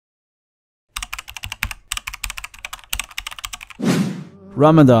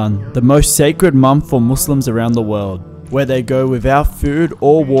Ramadan, the most sacred month for Muslims around the world, where they go without food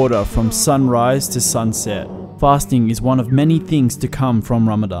or water from sunrise to sunset. Fasting is one of many things to come from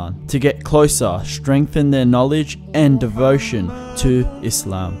Ramadan, to get closer, strengthen their knowledge and devotion to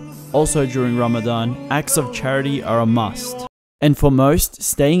Islam. Also during Ramadan, acts of charity are a must. And for most,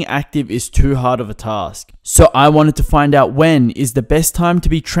 staying active is too hard of a task. So I wanted to find out when is the best time to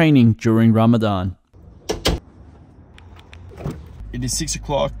be training during Ramadan. It is 6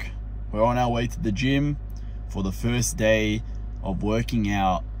 o'clock. We're on our way to the gym for the first day of working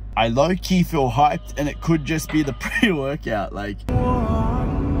out. I low-key feel hyped, and it could just be the pre-workout. Like,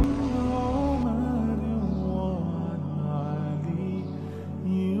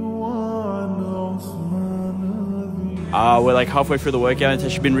 we're like halfway through the workout. It's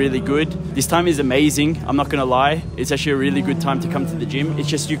actually been really good. This time is amazing. I'm not gonna lie. It's actually a really good time to come to the gym. It's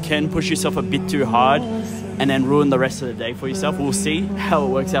just you can push yourself a bit too hard and then ruin the rest of the day for yourself. We'll see how it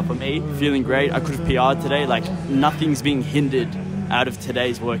works out for me. Feeling great. I could have PR'd today. Like, nothing's being hindered out of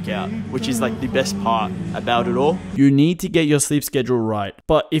today's workout, which is like the best part about it all. You need to get your sleep schedule right,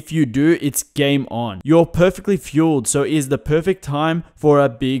 but if you do, it's game on. You're perfectly fueled, so it is the perfect time for a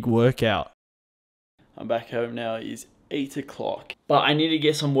big workout. I'm back home now. It's 8 o'clock, but I need to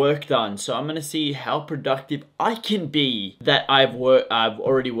get some work done, so I'm gonna see how productive I can be that I've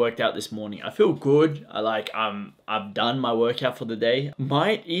already worked out this morning. I feel good. I've done my workout for the day.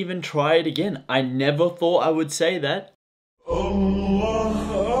 Might even try it again. I never thought I would say that.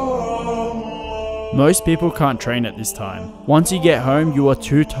 Most people can't train at this time. Once you get home, you are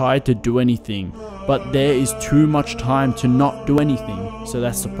too tired to do anything, but there is too much time to not do anything, so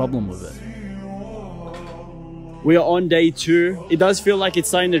that's the problem with it. We are on day 2. It does feel like it's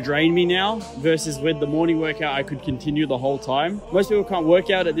starting to drain me now, versus with the morning workout I could continue the whole time. Most people can't work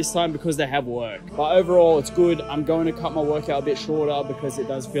out at this time because they have work, but overall it's good. I'm going to cut my workout a bit shorter because it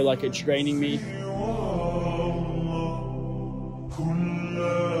does feel like it's draining me.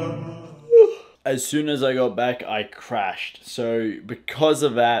 As soon as I got back, I crashed. So because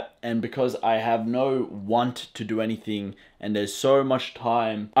of that, and because I have no want to do anything and there's so much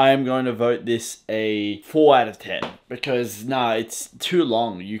time, I am going to vote this a 4 out of 10. Because it's too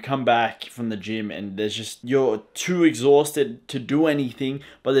long. You come back from the gym and you're too exhausted to do anything,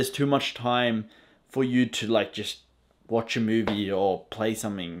 but there's too much time for you to like just watch a movie or play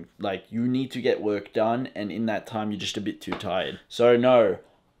something. Like, you need to get work done, and in that time you're just a bit too tired. So no,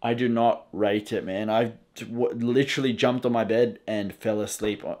 I do not rate it, man. I literally jumped on my bed and fell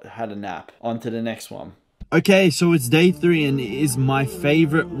asleep, had a nap. On to the next one. Okay, so it's day 3 and it is my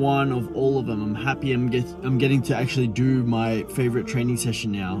favorite one of all of them. I'm happy I'm getting to actually do my favorite training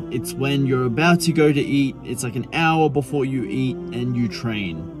session now. It's when you're about to go to eat. It's like an hour before you eat and you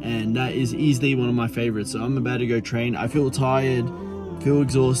train. And that is easily one of my favorites. So I'm about to go train. I feel tired, feel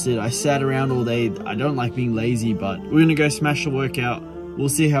exhausted. I sat around all day. I don't like being lazy, but we're gonna go smash the workout. We'll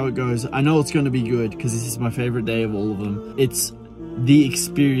see how it goes. I know it's going to be good because this is my favorite day of all of them. It's the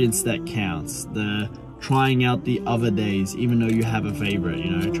experience that counts. The trying out the other days, even though you have a favorite, you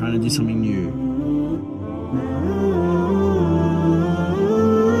know, trying to do something new.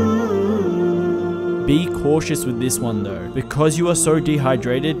 Be cautious with this one though. Because you are so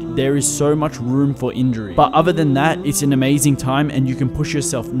dehydrated, there is so much room for injury. But other than that, it's an amazing time and you can push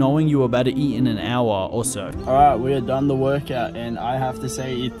yourself knowing you're about to eat in an hour or so. Alright, we are done the workout and I have to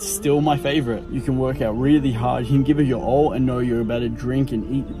say it's still my favorite. You can work out really hard, you can give it your all and know you're about to drink and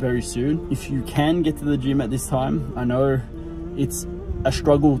eat very soon. If you can get to the gym at this time, I know it's a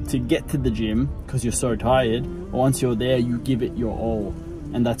struggle to get to the gym because you're so tired. But once you're there, you give it your all.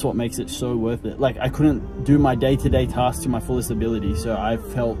 And that's what makes it so worth it. Like, I couldn't do my day-to-day tasks to my fullest ability, so I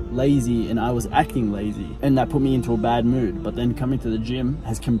felt lazy and I was acting lazy, and that put me into a bad mood. But then coming to the gym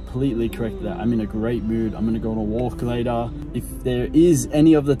has completely corrected that. I'm in a great mood. I'm gonna go on a walk later. If there is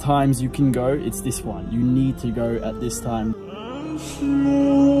any of the times you can go, it's this one. You need to go at this time.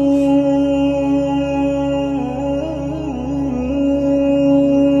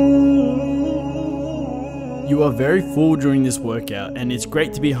 You are very full during this workout, and it's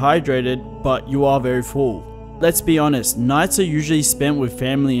great to be hydrated, but you are very full. Let's be honest, nights are usually spent with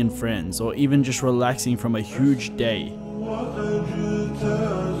family and friends, or even just relaxing from a huge day.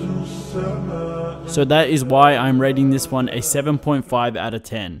 So that is why I'm rating this one a 7.5 out of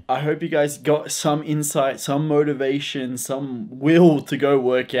 10. I hope you guys got some insight, some motivation, some will to go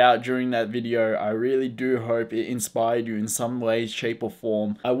work out during that video. I really do hope it inspired you in some way, shape or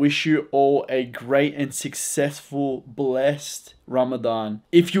form. I wish you all a great and successful, blessed Ramadan.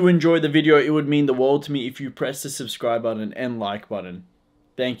 If you enjoyed the video, it would mean the world to me if you press the subscribe button and like button.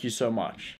 Thank you so much.